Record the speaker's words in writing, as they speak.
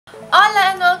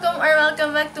Hola and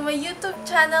welcome back to my YouTube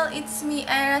channel. It's me,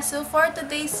 Aira. So for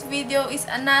today's video is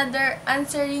another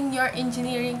answering your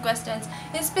engineering questions,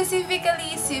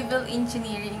 specifically civil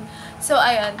engineering. So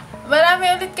ayun, marami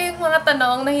ulit kayong mga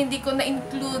tanong na hindi ko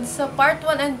na-include sa part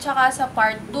 1 and tsaka sa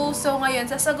part 2. So ngayon,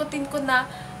 sasagutin ko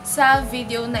na sa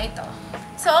video na ito.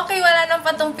 So okay, wala nang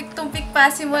patumpik-tumpik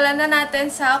pa. Simulan na natin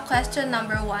sa question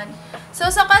number 1. So,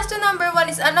 sa question number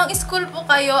 1 is, anong school po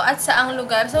kayo at saang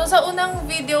lugar? So, sa unang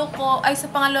video ko, sa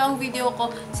pangalawang video ko,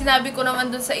 sinabi ko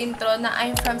naman dun sa intro na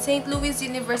I'm from St. Louis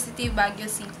University, Baguio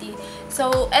City.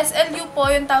 So, SLU po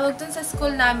yung tawag dun sa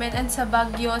school namin, and sa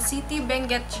Baguio City,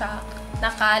 Benguet siya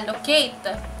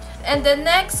naka-locate. And the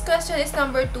next question is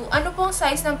number 2. Ano pong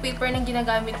size ng paper na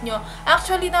ginagamit nyo?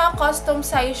 Actually, naka-custom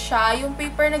size siya. Yung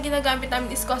paper na ginagamit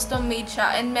namin is custom made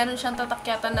siya, and meron siyang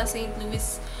tatakyatan na St.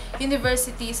 Louis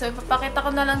University. So, ipapakita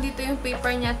ko na lang dito yung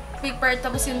paper niya,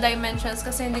 tapos yung dimensions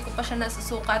kasi hindi ko pa siya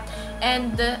nasusukat.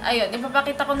 And, ayun,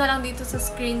 ipapakita ko na lang dito sa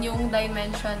screen yung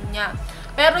dimension niya.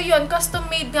 Pero yun, custom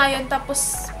made nga yun,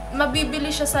 tapos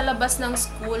mabibili siya sa labas ng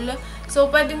school.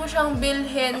 So, pwede mo siyang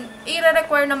bilhin.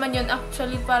 I-require naman yun.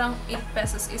 Actually, parang 8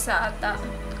 pesos isa ata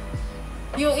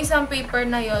yung isang paper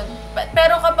na yon.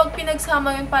 Pero kapag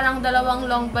pinagsama yun, parang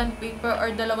dalawang long band paper or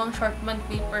dalawang short band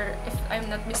paper, if I'm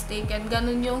not mistaken,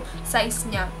 ganun yung size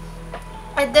niya.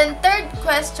 And then, third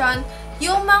question,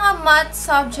 yung mga math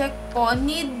subject po,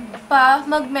 need pa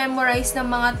mag-memorize ng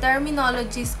mga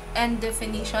terminologies and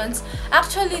definitions?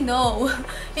 Actually, no.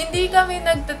 Hindi kami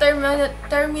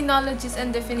nagte-terminologies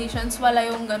and definitions. Wala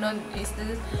yung ganun.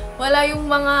 Wala yung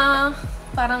mga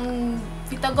parang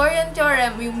Pythagorean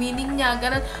theorem, yung meaning niya,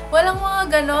 ganun. Walang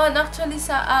mga ganon. Actually,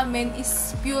 sa amin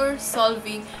is pure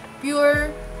solving.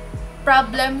 Pure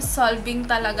problem solving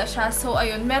talaga siya. So,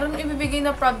 ayun, meron ibibigay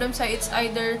na problem sa it's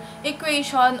either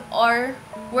equation or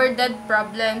worded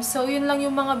problem. So, yun lang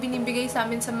yung mga binibigay sa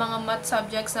amin sa mga math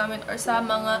subjects namin or sa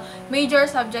mga major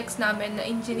subjects namin na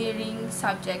engineering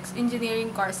subjects,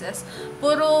 engineering courses.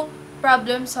 Puro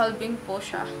problem solving po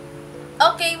siya.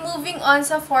 Okay, moving on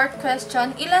sa fourth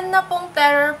question. Ilan na pong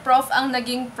terror prof ang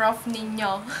naging prof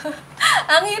ninyo?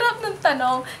 Ang hirap ng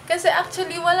tanong. Kasi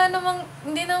actually,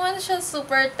 hindi naman siya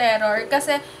super terror.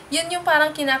 Kasi yun yung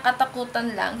parang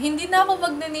kinakatakutan lang. Hindi na ako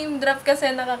mag-name drop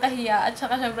kasi nakakahiya. At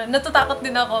saka syempre, natatakot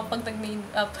din ako pag nag-name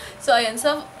drop. So, ayun.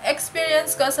 So,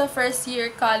 experience ko sa first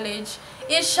year college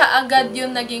is siya agad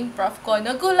yung naging prof ko.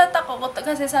 Nagulat ako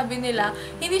kasi sabi nila,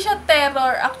 hindi siya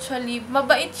terror actually.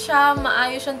 Mabait siya,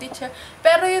 maayos siyang teacher.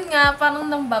 Pero yun nga, parang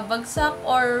nambabagsak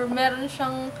or meron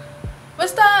siyang,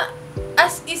 basta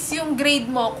as is yung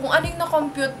grade mo, kung ano yung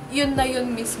na-compute, yun na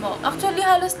yun mismo. Actually,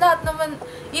 halos lahat naman,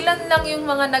 ilan lang yung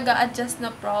mga nag-a-adjust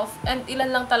na prof, and ilan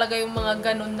lang talaga yung mga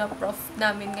ganun na prof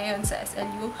namin ngayon sa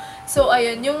SLU. So,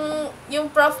 ayun, yung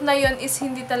prof na yun is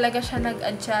hindi talaga siya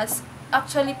nag-adjust.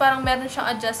 Actually, parang meron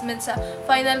siyang adjustment sa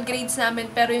final grades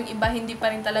namin, pero yung iba hindi pa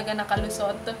rin talaga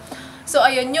nakalusot. So,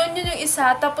 ayun, yun yung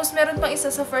isa. Tapos, meron pang isa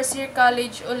sa first year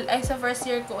college, sa first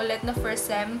year ko ulit na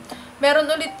first sem. Meron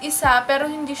ulit isa, pero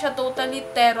hindi siya totally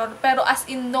terror, pero as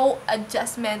in no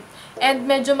adjustment. And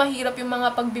medyo mahirap yung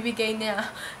mga pagbibigay niya.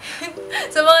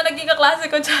 Sa mga naging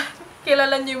kaklase ko dyan,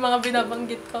 kilala niyo yung mga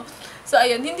binabanggit ko. So,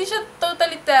 ayun, hindi siya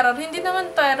totally terror. Hindi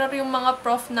naman terror yung mga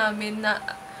prof namin na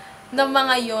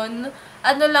mga yon.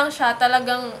 Ano lang siya,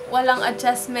 talagang walang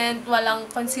adjustment, walang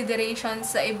consideration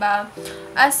sa iba.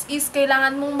 As is,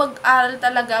 kailangan mong mag-aral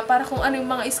talaga para kung ano yung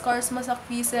mga scores mo sa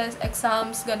quizzes,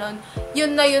 exams, ganon.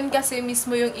 Yun na yun kasi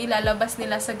mismo yung ilalabas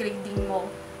nila sa grading mo.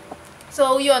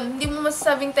 So, yun, hindi mo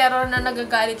masasabing terror na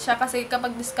nagagalit siya kasi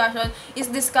kapag discussion is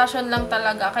discussion lang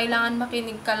talaga. Kailangan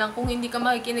makinig ka lang. Kung hindi ka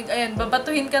makikinig, ayan,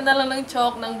 babatuhin ka na lang ng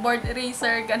chalk, ng board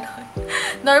eraser, gano'n.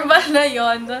 Normal na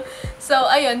yon. So,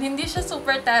 ayun, hindi siya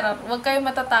super terror. Huwag kayong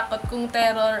matatakot kung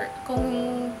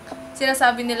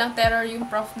sinasabi nilang terror yung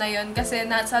prof na yon kasi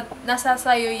nasa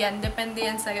sayo yan. Depende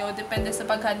yan sa'yo. Depende sa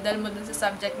pag-handle mo dun sa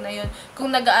subject na yon.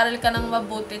 Kung nag-aaral ka ng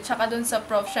mabuti, tsaka dun sa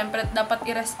prof, syempre dapat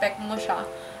i-respect mo siya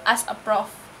as a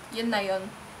prof. Yun na yun.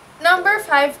 Number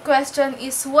 5 question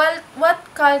is, what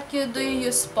calcu do you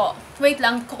use po? Wait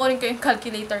lang, kukunin ko yung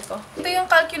calculator ko. Ito yung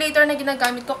calculator na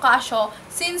ginagamit ko, Casio.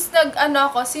 Since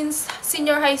since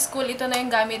senior high school, ito na yung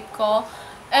gamit ko.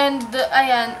 And,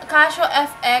 ayan, Casio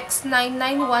FX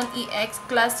 991EX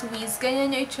class Wiz.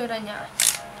 Ganyan yung itsura niya.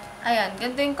 Ayan,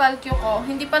 ganito yung calcu ko.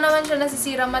 Hindi pa naman siya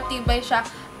nasisira, matibay siya.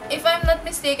 If I'm not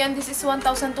mistaken, this is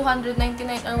 1,299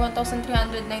 or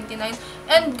 1,399.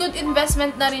 And good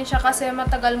investment na rin siya kasi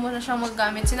matagal mo na siyang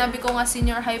maggamit. Sinabi ko nga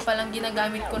senior high pa lang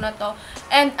ginagamit ko na to.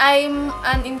 And I'm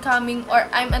an incoming or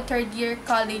I'm a third year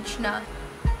college na.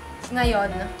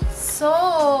 ngayon. So,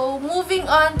 moving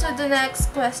on to the next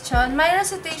question. May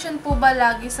recitation po ba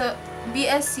lagi sa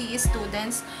BSc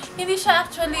students? Hindi siya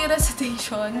actually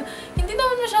recitation. Hindi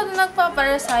naman masyado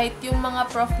nagpaparasite yung mga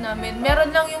prof namin. Meron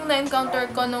lang yung na-encounter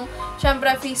ko nung, syempre,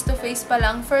 face-to-face pa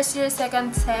lang. First year,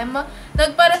 second sem.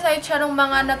 Nagparasite siya ng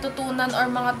mga natutunan or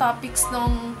mga topics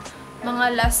nung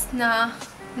mga last na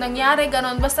nangyari,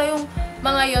 ganon. Basta yung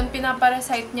mga yon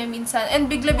pinaparasite niya minsan. And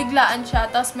bigla-biglaan siya.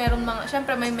 Tapos meron mga,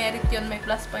 syempre may merit yun, may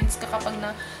plus points ka kapag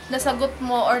nasagot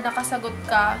mo or nakasagot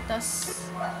ka. Tapos,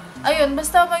 ayun,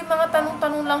 basta may mga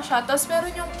tanong-tanong lang siya. Tapos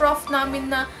meron yung prof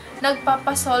namin na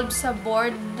nagpapasolve sa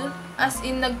board. As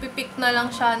in, nagpipick na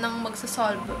lang siya ng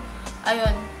magsasolve.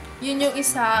 Ayun, yun yung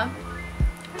isa.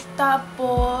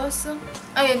 Tapos,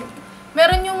 ayun,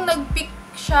 meron yung nagpick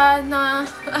siya na,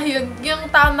 ayun, yung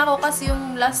tama ko kasi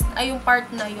yung last, ay yung part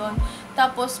na yon.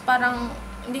 Tapos parang,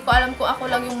 hindi ko alam kung ako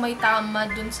lang yung may tama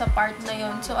dun sa part na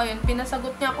yon. So ayun,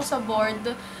 pinasagot niya ako sa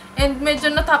board. And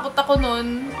medyo natakot ako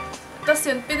nun. Tapos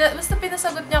yun, basta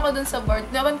pinasagot niya ako dun sa board.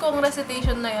 Naman ko ang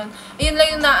recitation na yon. Ayun lang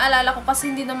yung naaalala ko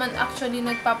kasi hindi naman actually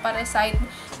nagpaparecite.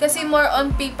 Kasi more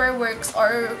on paperworks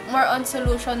or more on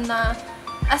solution na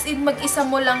as in mag-isa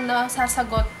mo lang na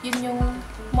sasagot. Yun yung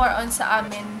more on sa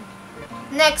amin.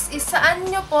 Next is, saan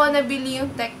nyo po nabili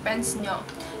yung tech pens nyo?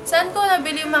 Saan ko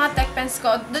nabili yung mga tech pens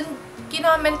ko? Dun,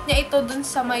 kinoment niya ito dun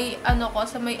sa may,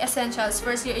 sa may essentials,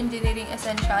 first year engineering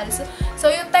essentials. So,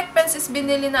 yung tech pens is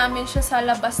binili namin siya sa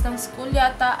labas ng school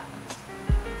yata.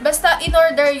 Basta,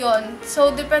 in-order yon.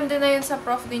 So, depende na yun sa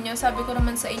prof ninyo. Sabi ko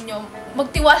naman sa inyo,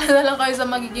 magtiwala na lang kayo sa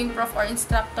magiging prof or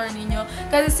instructor ninyo.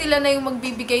 Kasi sila na yung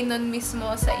magbibigay nun mismo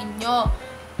sa inyo.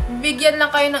 Bigyan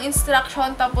lang kayo ng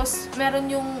instruction, tapos meron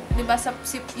yung, di ba,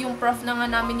 yung prof na nga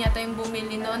namin yata yung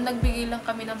bumili noon, nagbigay lang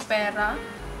kami ng pera.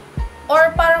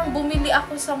 Or parang bumili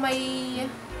ako sa mayroon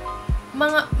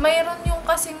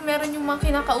yung mga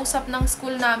kinakausap ng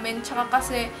school namin, tsaka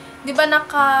kasi, di ba,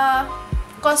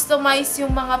 customize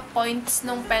yung mga points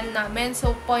ng pen namin.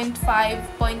 So,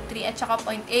 0.5, 0.3, at saka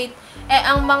 0.8.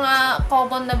 Ang mga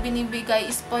common na binibigay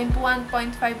is 0.1,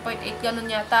 0.5, 0.8, ganun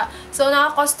yata. So,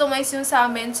 naka-customize yung sa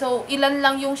amin. So, ilan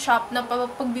lang yung shop na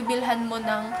pagbibilhan mo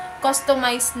ng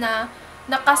customize na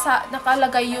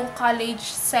nakalagay yung college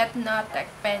set na tech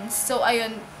pens. So,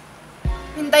 ayun.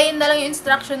 Hintayin na lang yung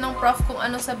instruction ng prof kung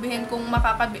ano sabihin kung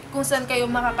saan kayo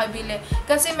makakabili.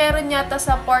 Kasi meron yata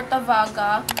sa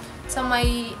Portavaga, sa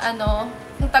may,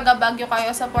 kung taga Baguio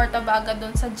kayo, sa Portavaga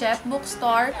doon sa Jet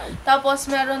Bookstore. Tapos,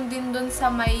 meron din doon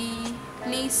sa may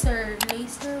Laser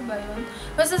ba yun?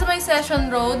 Basta sa may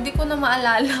Session Road, di ko na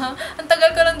maalala. Ang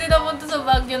tagal ko lang din napunta sa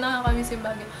Baguio, nakakamiss yung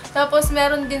Baguio. Tapos,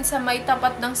 meron din sa may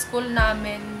tapat ng school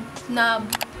namin na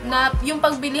yung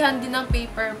pagbilihan din ng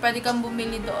paper, pwede kang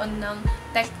bumili doon ng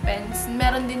tech pens.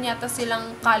 Meron din yata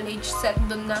silang college set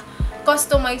doon na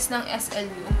customized ng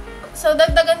SLU. So,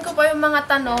 dagdagan ko pa yung mga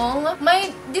tanong.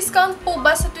 May discount po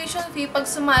ba sa tuition fee pag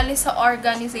sumali sa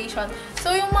organization?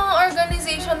 So, yung mga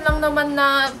organization lang naman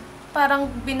na parang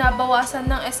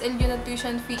binabawasan ng SLU na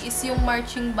tuition fee is yung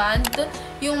marching band,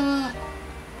 yung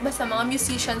basta mga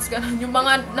musicians, gano'n, yung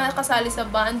mga nakasali sa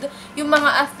band, yung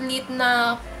mga athlete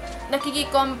na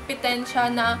nakikikompetensya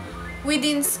na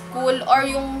within school or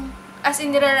yung as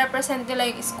in nire-represent nila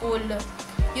yung school.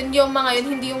 Yun yung mga yun,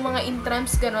 hindi yung mga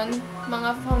intrams, gano'n,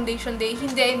 mga foundation day,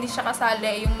 hindi siya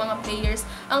kasali yung mga players.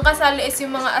 Ang kasali is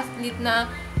yung mga athlete na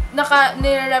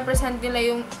nire-represent nila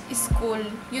yung school,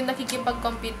 yung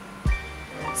nakikipag-compete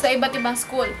sa iba't ibang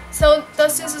school. So,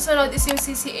 tapos yung susunod is yung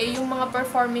CCA, yung mga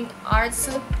performing arts,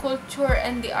 culture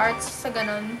and the arts, sa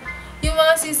gano'n. Yung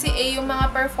mga CCA, yung mga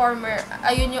performer,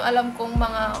 ayun yung alam kong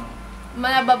mga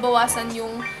manababawasan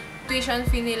yung tuition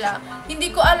fee nila. Hindi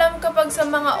ko alam kapag sa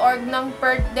mga org ng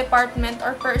per department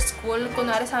or per school,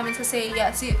 kunwari sa amin sa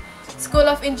SEA, School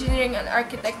of Engineering and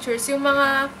Architectures, yung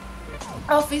mga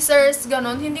officers,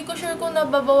 ganon, hindi ko sure kung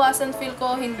nababawasan, feel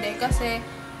ko hindi, kasi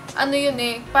ano yun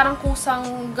parang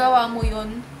kusang gawa mo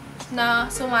yun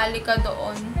na sumali ka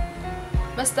doon.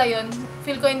 Basta yun,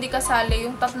 feel ko hindi kasali,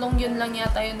 yung tatlong yun lang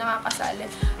yata yung nakakasali.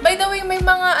 By the way, may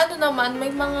mga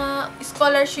may mga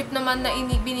scholarship naman na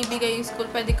binibigay yung school.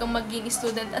 Pwede kang maging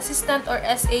student assistant or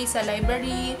SA sa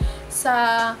library, sa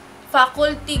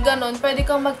faculty, ganon. Pwede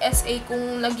kang mag-SA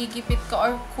kung nagigipit ka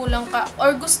or kulang ka,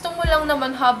 or gusto mo lang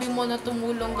naman, hobby mo na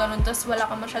tumulong, ganon, tapos wala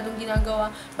ka masyadong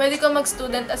ginagawa. Pwede kang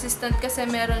mag-student assistant kasi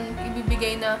meron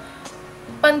ibibigay na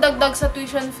pandagdag sa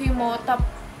tuition fee mo.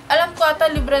 Alam ko ata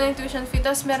libre ng tuition fee,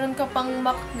 tapos meron ka pang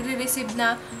mag-receive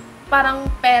na parang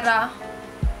pera.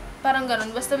 Parang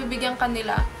ganun. Basta bibigyan ka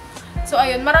nila. So,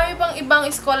 ayun, marami pang ibang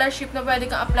scholarship na pwede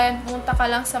kang applyan. Pumunta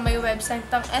ka lang sa may website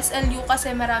ng SLU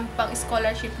kasi marami pang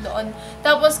scholarship doon.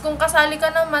 Tapos, kung kasali ka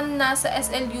naman na sa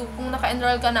SLU, kung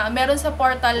naka-enroll ka na, meron sa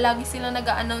portal, lagi silang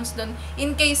nag-a-announce doon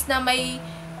in case na may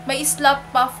slot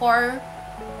pa for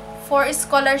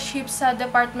scholarship sa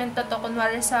department na to.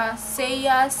 Kunwari sa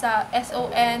SEA, sa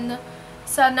SON,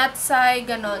 sa NATSAI,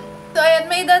 ganon. So,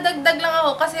 ayan, may dadagdag lang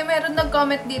ako kasi meron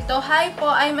nag-comment dito. Hi po,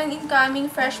 I'm an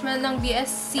incoming freshman ng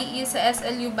BSCE sa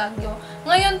SLU Baguio.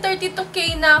 Ngayon,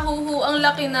 32K na, huhu, ang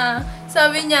laki na.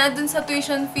 Sabi niya, dun sa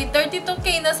tuition fee,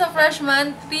 32K na sa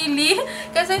freshman. Really?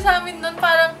 Kasi sa amin dun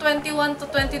parang 21 to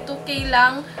 22K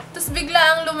lang. Tapos bigla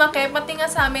ang lumaki, pati nga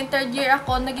sa amin, third year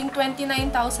ako, naging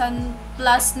 29,000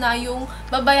 plus na yung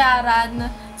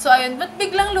babayaran. So, ayun, ba't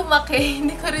biglang lumaki?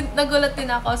 Hindi ko rin, nagulat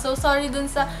din ako. So, sorry dun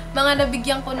sa mga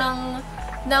nabigyan ko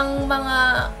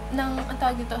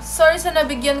sorry sa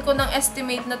nabigyan ko ng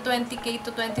estimate na 20K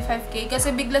to 25K kasi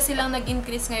bigla silang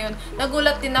nag-increase ngayon.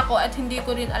 Nagulat din ako at hindi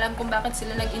ko rin alam kung bakit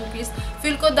sila nag-increase.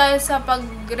 Feel ko dahil sa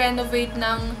pag-renovate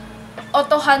ng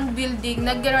Otohan building,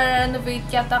 nag-renovate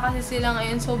yata kasi sila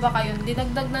ngayon. So, baka yun,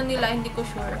 dinagdag na nila, hindi ko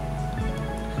sure.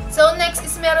 So, next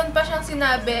is meron pa siyang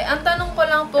sinabi. Ang tanong ko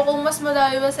lang po kung mas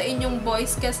madami ba sa inyong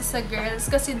boys kaysa sa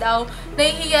girls. Kasi daw,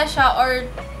 nahihiya siya or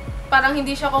parang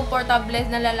hindi siya comfortable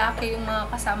na lalaki yung mga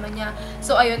kasama niya.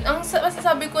 So, ayun. Ang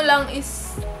masasabi ko lang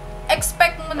is,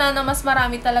 expect mo na mas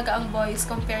marami talaga ang boys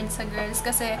compared sa girls.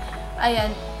 Kasi,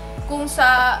 ayan, kung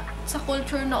sa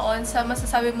culture noon, sa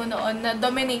masasabi mo noon, na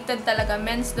dominated talaga,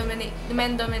 men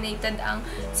dominated ang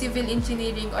civil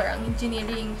engineering or ang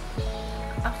engineering.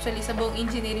 Actually, sa buong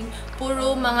engineering,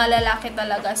 puro mga lalaki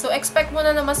talaga. So, expect mo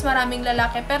na mas maraming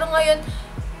lalaki. Pero ngayon,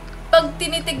 pag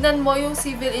tinitignan mo yung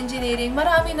civil engineering,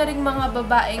 marami na rin mga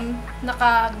babaeng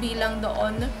nakabilang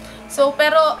doon. So,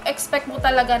 pero expect mo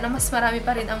talaga na mas marami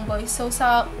pa rin ang boys. So,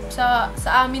 sa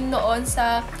amin noon,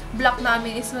 sa block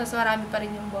namin is mas marami pa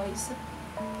rin yung boys.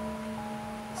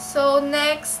 So,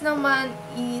 next naman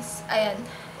is, ayan.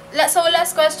 So,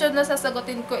 last question na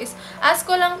sasagutin ko is, ask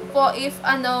ko lang po if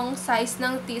anong size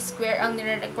ng T-square ang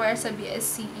nire-require sa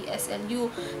BSCE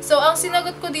SLU. So, ang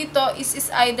sinagot ko dito is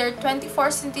either 24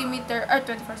 cm or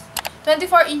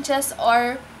 24 inches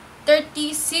or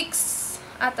 36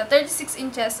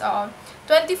 inches,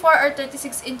 24 or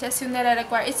 36 inches yung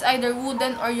nare-require. It's either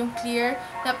wooden or yung clear,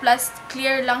 na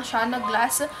clear lang siya, na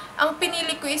glass. Ang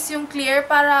pinili ko is yung clear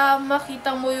para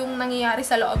makita mo yung nangyayari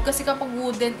sa loob. Kasi kapag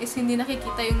wooden is hindi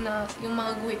nakikita yung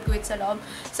mga guhit-guhit sa loob.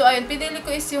 So, ayun, pinili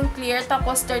ko is yung clear,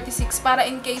 tapos 36 para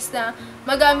in case na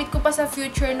magamit ko pa sa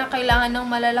future na kailangan ng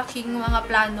malalaking mga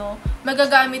plano,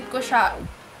 magagamit ko siya.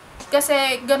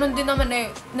 Kasi, ganun din naman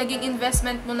naging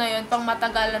investment mo na yun, pang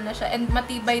matagalan na siya, and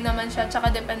matibay naman siya,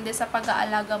 tsaka depende sa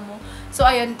pag-aalaga mo. So,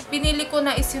 ayun, pinili ko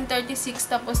na is yung 36,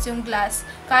 tapos yung glass.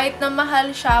 Kahit na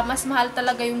mahal siya, mas mahal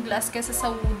talaga yung glass kaysa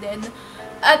sa wooden.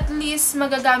 At least,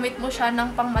 magagamit mo siya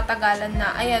ng pang matagalan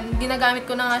na. Ayan, ginagamit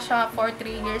ko na nga siya for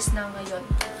 3 years na ngayon.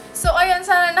 So, ayun,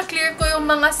 sana na-clear ko yung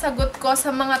mga sagot ko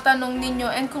sa mga tanong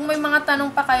ninyo. And kung may mga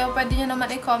tanong pa kayo, pwede nyo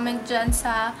naman i-comment dyan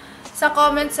sa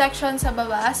comment section sa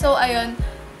baba. So, ayun.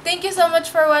 Thank you so much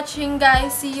for watching,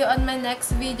 guys. See you on my next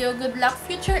video. Good luck,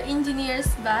 future engineers.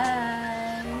 Bye!